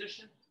climber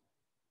position.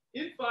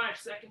 In 5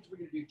 seconds, we're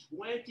gonna do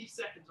 20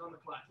 seconds on the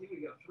clock. Here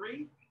we go,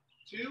 3,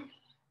 2,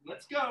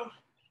 let's go.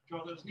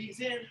 Draw those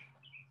knees in.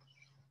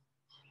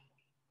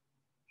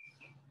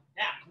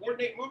 Now,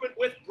 coordinate movement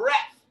with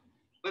breath.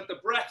 Let the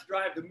breath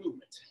drive the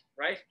movement,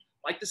 right?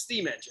 Like the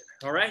steam engine,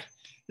 all right?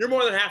 You're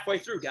more than halfway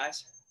through,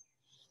 guys.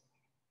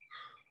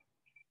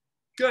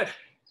 Good.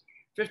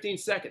 15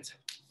 seconds.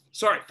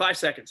 Sorry, 5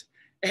 seconds.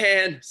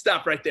 And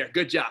stop right there.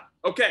 Good job.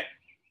 Okay,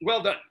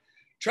 well done.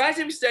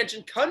 Tricep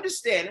extension, come to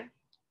standing.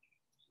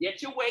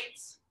 Get your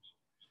weights.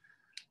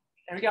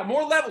 And we got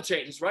more level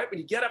changes, right? When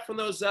you get up from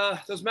those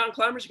mountain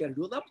climbers, you got to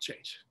do a level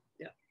change.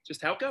 Yeah,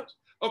 just how it goes.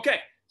 Okay,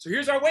 so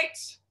here's our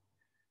weights.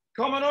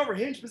 Come on over,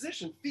 hinge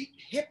position, feet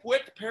hip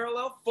width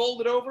parallel,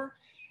 fold it over,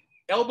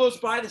 elbows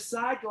by the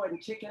side, go ahead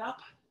and kick it up.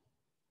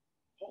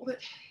 Hold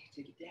it,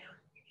 take it down,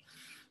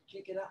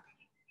 kick it up.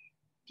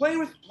 Play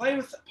with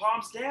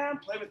palms down,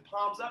 play with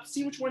palms up.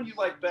 See which one you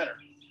like better.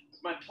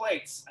 With my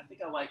plates, I think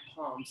I like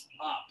palms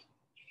up.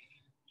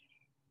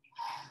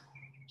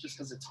 Just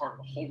because it's hard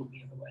to hold them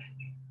the other way.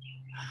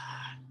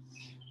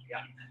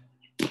 Yeah,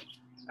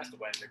 that's the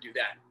way I'm gonna do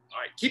that. All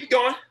right, keep it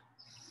going.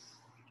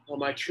 Well,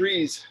 my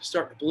trees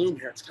starting to bloom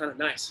here. It's kind of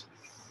nice.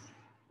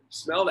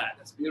 Smell that,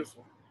 that's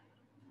beautiful.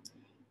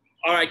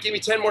 All right, give me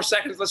 10 more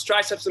seconds. Let's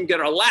triceps and get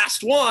our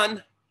last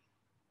one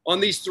on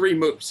these 3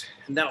 moves.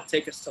 And that'll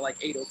take us to like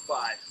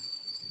 8:05.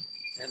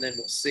 And then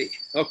we'll see.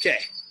 Okay,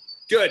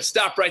 good,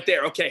 stop right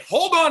there. Okay,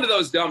 hold on to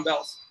those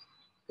dumbbells.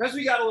 Because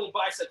we got a little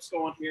biceps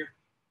going here.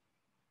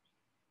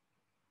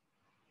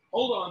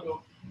 Hold on to them.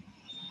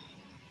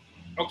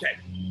 Okay,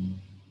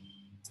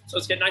 so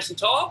let's get nice and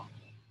tall.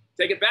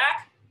 Take it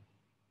back.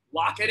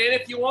 Lock it in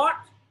if you want.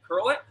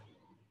 Curl it.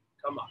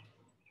 Come up.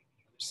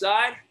 Other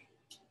side.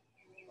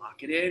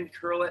 Lock it in,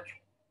 curl it,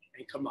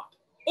 and come up.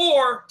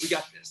 Or we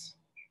got this,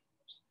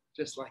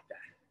 just like that,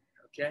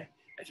 okay?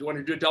 If you want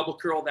to do a double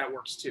curl, that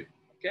works too,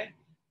 okay?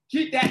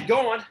 Keep that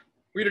going.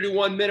 We're gonna do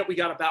 1 minute. We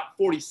got about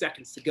 40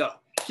 seconds to go.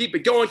 Keep it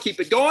going, keep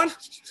it going.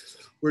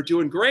 We're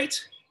doing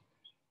great.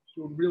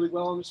 Doing really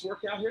well on this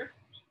workout here.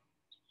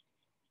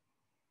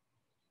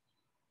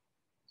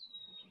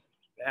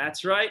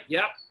 That's right,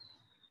 yep.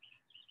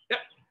 Yep,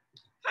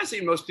 I've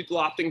seen most people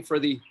opting for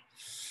the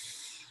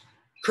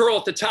curl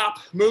at the top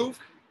move.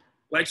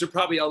 Legs are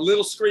probably a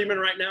little screaming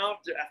right now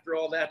after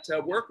all that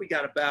work. We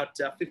got about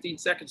 15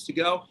 seconds to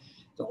go.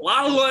 A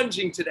lot of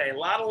lunging today, a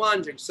lot of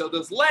lunging. So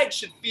those legs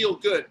should feel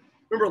good.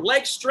 Remember,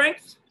 leg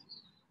strength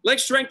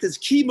is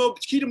key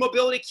to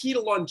mobility, key to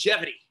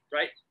longevity,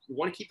 right? You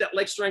want to keep that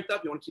leg strength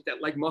up. You want to keep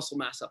that leg muscle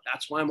mass up.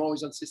 That's why I'm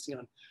always insisting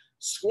on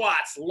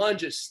squats,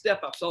 lunges,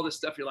 step-ups, all this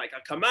stuff. You're like,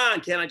 oh, come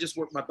on, can't I just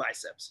work my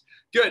biceps?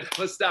 Good,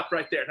 let's stop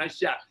right there. Nice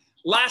job.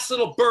 Last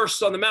little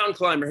burst on the mountain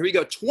climber. Here we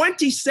go,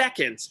 20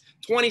 seconds.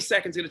 20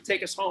 seconds, gonna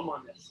take us home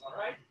on this, all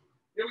right?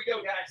 Here we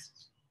go,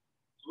 guys.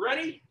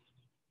 Ready?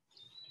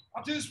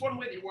 I'll do this one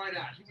with you, why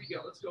not? Here we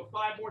go, let's go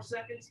 5 more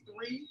seconds,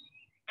 3,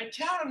 and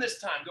count them this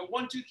time. Go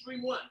 1, 2,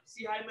 3, 1.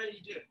 See how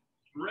many you do.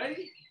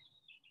 Ready,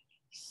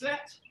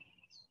 set,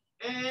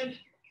 and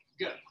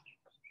go.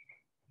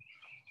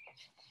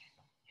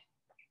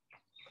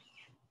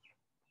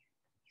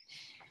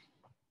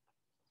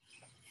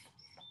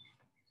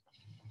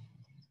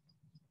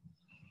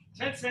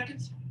 Ten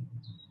seconds.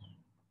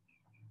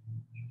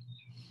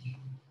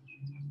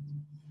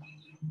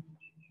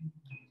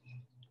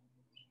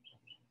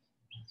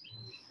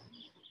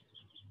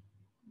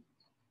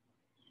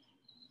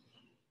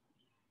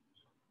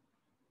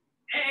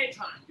 And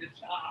time. Good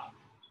job.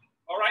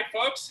 All right,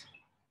 folks.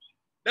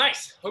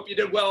 Nice. Hope you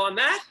did well on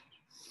that.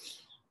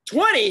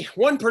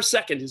 21 per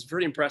second is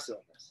pretty impressive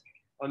on this.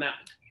 On that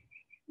one.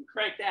 You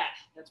crank that.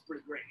 That's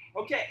pretty great.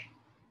 Okay.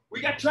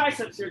 We got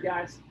triceps here,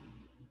 guys.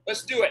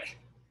 Let's do it.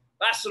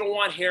 Last little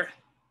one here.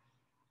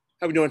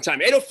 How we doing on time?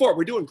 8:04.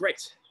 We're doing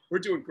great. We're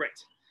doing great.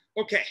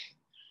 Okay.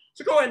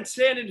 So go ahead and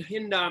stand in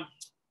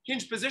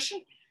hinge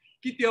position.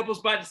 Keep the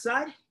elbows by the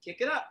side. Kick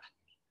it up.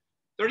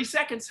 30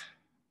 seconds.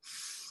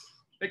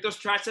 Make those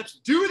triceps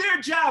do their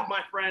job,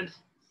 my friend.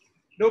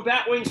 No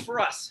bat wings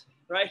for us,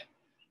 right?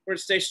 We're gonna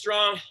stay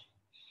strong,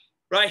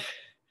 right?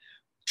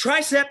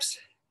 Triceps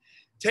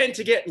tend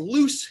to get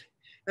loose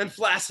and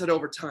flaccid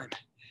over time.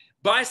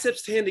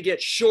 Biceps tend to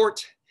get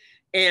short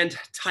and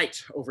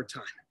tight over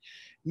time.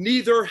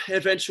 Neither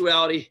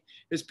eventuality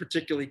is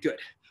particularly good.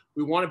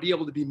 We want to be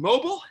able to be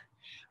mobile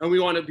and we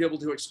want to be able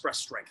to express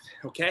strength,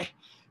 okay?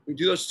 We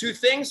do those two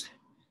things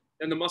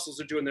and the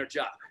muscles are doing their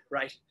job,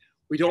 right?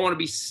 We don't want to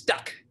be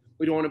stuck.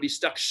 We don't want to be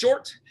stuck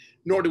short,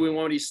 nor do we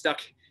want to be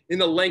stuck in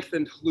the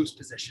lengthened loose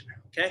position,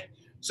 okay?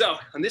 So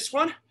on this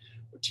one,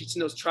 we're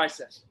teaching those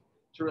triceps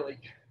to really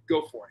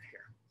go for it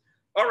here.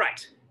 All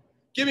right,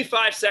 give me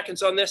 5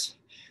 seconds on this.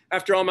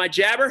 After all my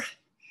jabber,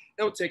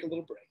 and we'll take a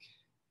little break.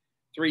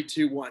 3,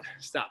 2, 1,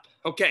 stop.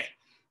 Okay,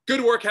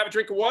 good work. Have a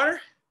drink of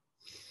water.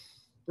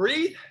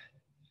 Breathe.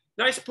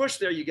 Nice push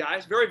there, you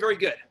guys. Very, very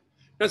good.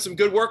 Done some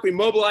good work. We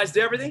mobilized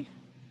everything.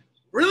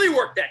 Really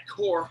worked that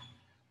core.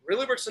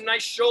 Really worked some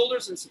nice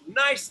shoulders and some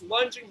nice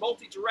lunging,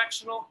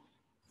 multi-directional,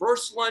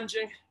 reverse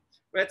lunging.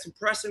 We had some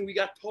pressing. We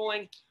got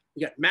pulling.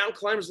 We got mountain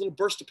climbers, a little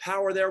burst of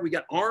power there. We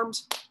got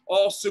arms,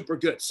 all super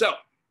good. So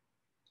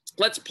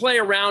let's play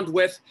around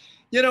with,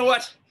 you know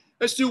what?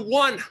 Let's do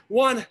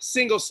one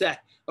single set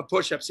of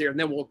push-ups here, and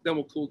then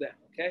we'll cool down,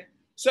 okay?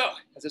 So,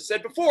 as I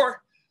said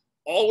before,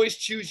 always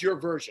choose your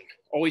version.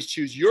 Always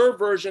choose your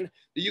version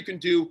that you can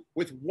do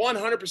with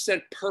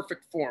 100%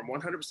 perfect form,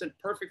 100%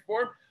 perfect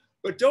form,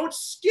 but don't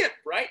skip,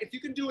 right? If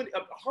you can do a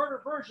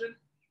harder version,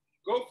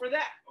 go for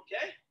that,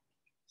 okay?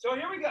 So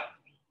here we go.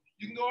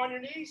 You can go on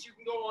your knees, you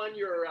can go on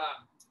your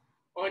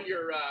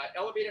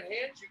elevated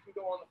hands, you can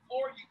go on the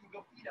floor, you can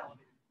go feet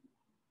elevated.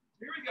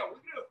 Here we go,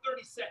 we're gonna do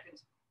 30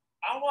 seconds.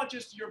 I want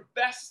just your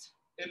best,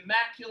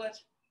 immaculate,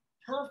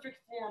 perfect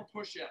form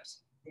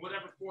push-ups in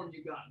whatever form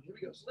you got. Here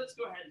we go. So let's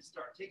go ahead and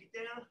start. Take it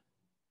down.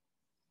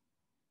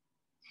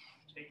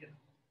 Take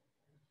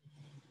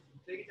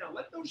it down.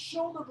 Let those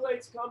shoulder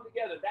blades come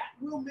together. That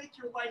will make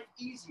your life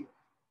easier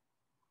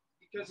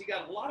because you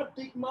got a lot of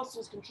big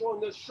muscles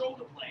controlling those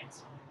shoulder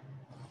blades.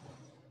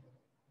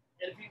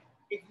 And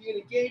if you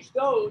engage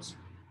those,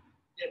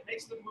 it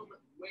makes the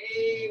movement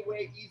way,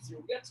 way easier.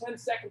 We got 10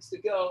 seconds to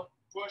go.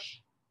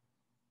 Push.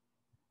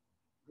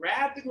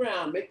 Grab the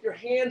ground. Make your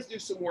hands do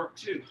some work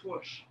too.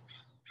 Push.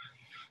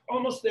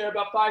 Almost there,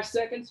 about 5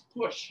 seconds.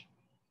 Push.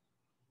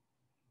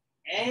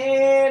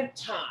 And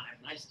time.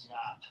 Nice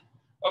job.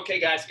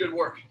 Okay, guys, good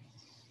work.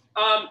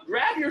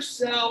 Grab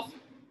yourself.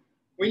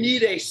 We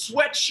need a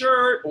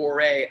sweatshirt or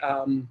a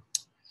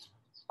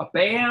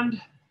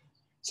band,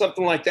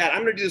 something like that.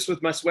 I'm going to do this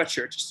with my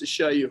sweatshirt just to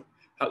show you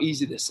how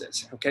easy this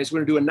is. Okay, so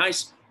we're going to do a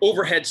nice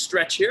overhead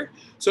stretch here.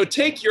 So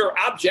take your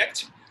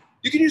object.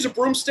 You can use a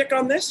broomstick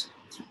on this.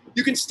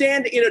 You can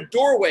stand in a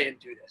doorway and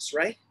do this,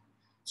 right?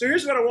 So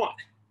here's what I want.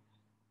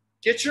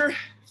 Get your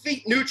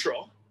feet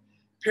neutral,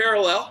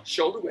 parallel,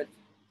 shoulder width.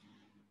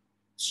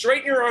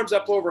 Straighten your arms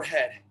up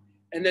overhead,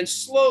 and then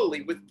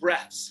slowly with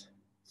breaths,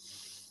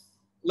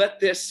 let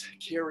this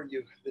carry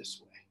you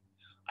this way.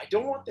 I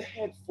don't want the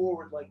head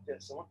forward like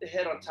this. I want the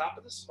head on top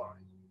of the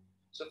spine.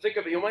 So think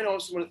of it, you might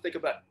also want to think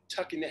about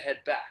tucking the head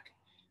back.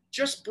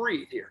 Just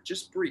breathe here,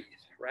 just breathe,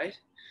 right?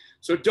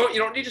 So you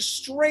don't need to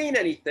strain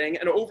anything,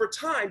 and over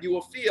time you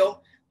will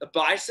feel the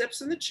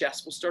biceps and the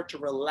chest will start to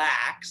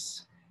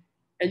relax,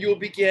 and you'll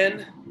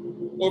begin,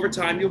 over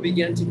time, you'll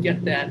begin to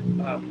get that,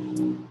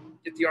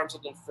 get the arms a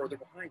little further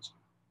behind you,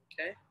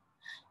 okay?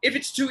 If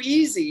it's too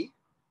easy,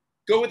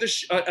 go with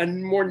a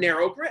more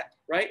narrow grip,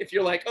 right? If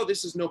you're like, oh,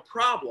 this is no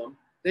problem,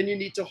 then you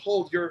need to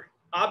hold your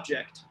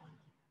object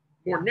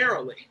more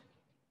narrowly,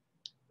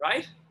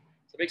 right?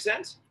 Does that make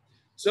sense?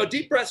 So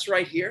deep breaths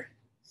right here.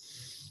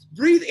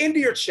 Breathe into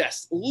your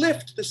chest,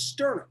 lift the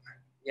sternum,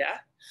 yeah?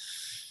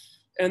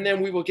 And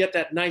then we will get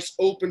that nice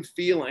open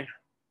feeling.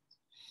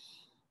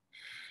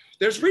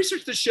 There's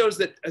research that shows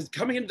that as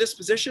coming into this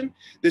position,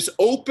 this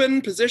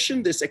open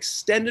position, this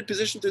extended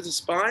position through the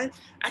spine,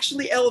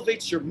 actually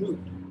elevates your mood,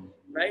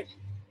 right?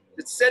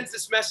 It sends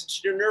this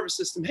message to your nervous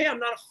system, hey, I'm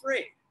not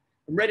afraid.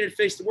 I'm ready to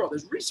face the world.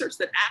 There's research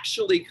that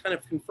actually kind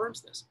of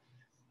confirms this.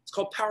 It's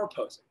called power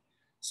posing.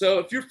 So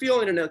if you're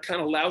feeling in a kind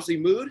of lousy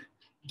mood,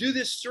 do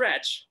this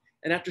stretch,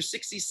 and after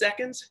 60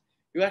 seconds,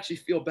 you actually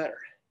feel better.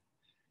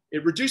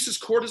 It reduces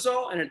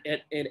cortisol and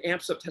it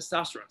amps up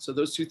testosterone. So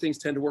those two things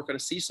tend to work on a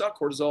seesaw.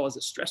 Cortisol is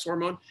a stress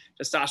hormone.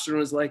 Testosterone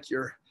is like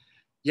your,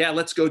 yeah,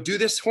 let's go do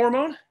this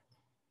hormone.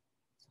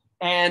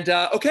 And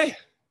okay,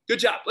 good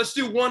job. Let's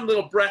do one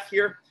little breath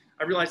here.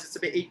 I realize it's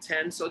about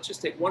 8:10, so let's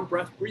just take one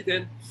breath, breathe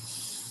in,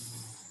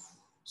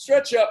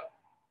 stretch up,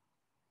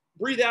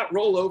 breathe out,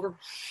 roll over,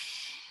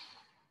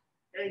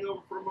 hang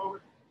over for a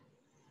moment.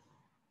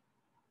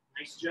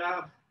 Nice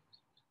job.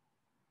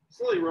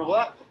 Slowly roll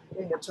up.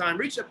 One more time.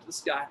 Reach up to the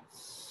sky.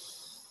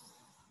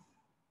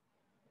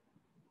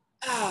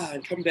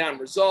 And come down.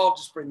 Resolve.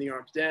 Just bring the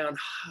arms down.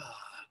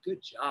 Good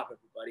job,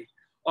 everybody.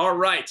 All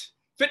right.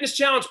 Fitness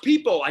Challenge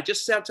people. I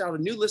just sent out a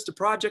new list of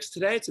projects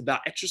today. It's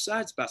about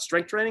exercise. It's about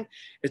strength training.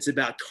 It's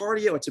about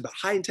cardio. It's about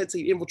high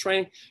intensity interval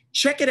training.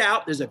 Check it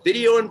out. There's a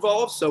video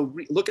involved. So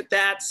look at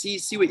that. See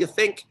what you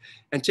think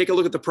and take a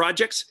look at the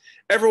projects.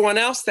 Everyone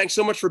else, thanks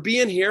so much for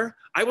being here.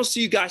 I will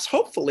see you guys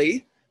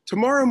hopefully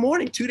tomorrow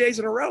morning, 2 days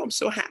in a row. I'm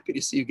so happy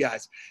to see you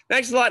guys.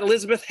 Thanks a lot,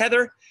 Elizabeth,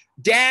 Heather,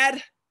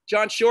 Dad,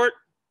 John Short.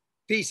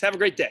 Peace. Have a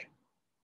great day.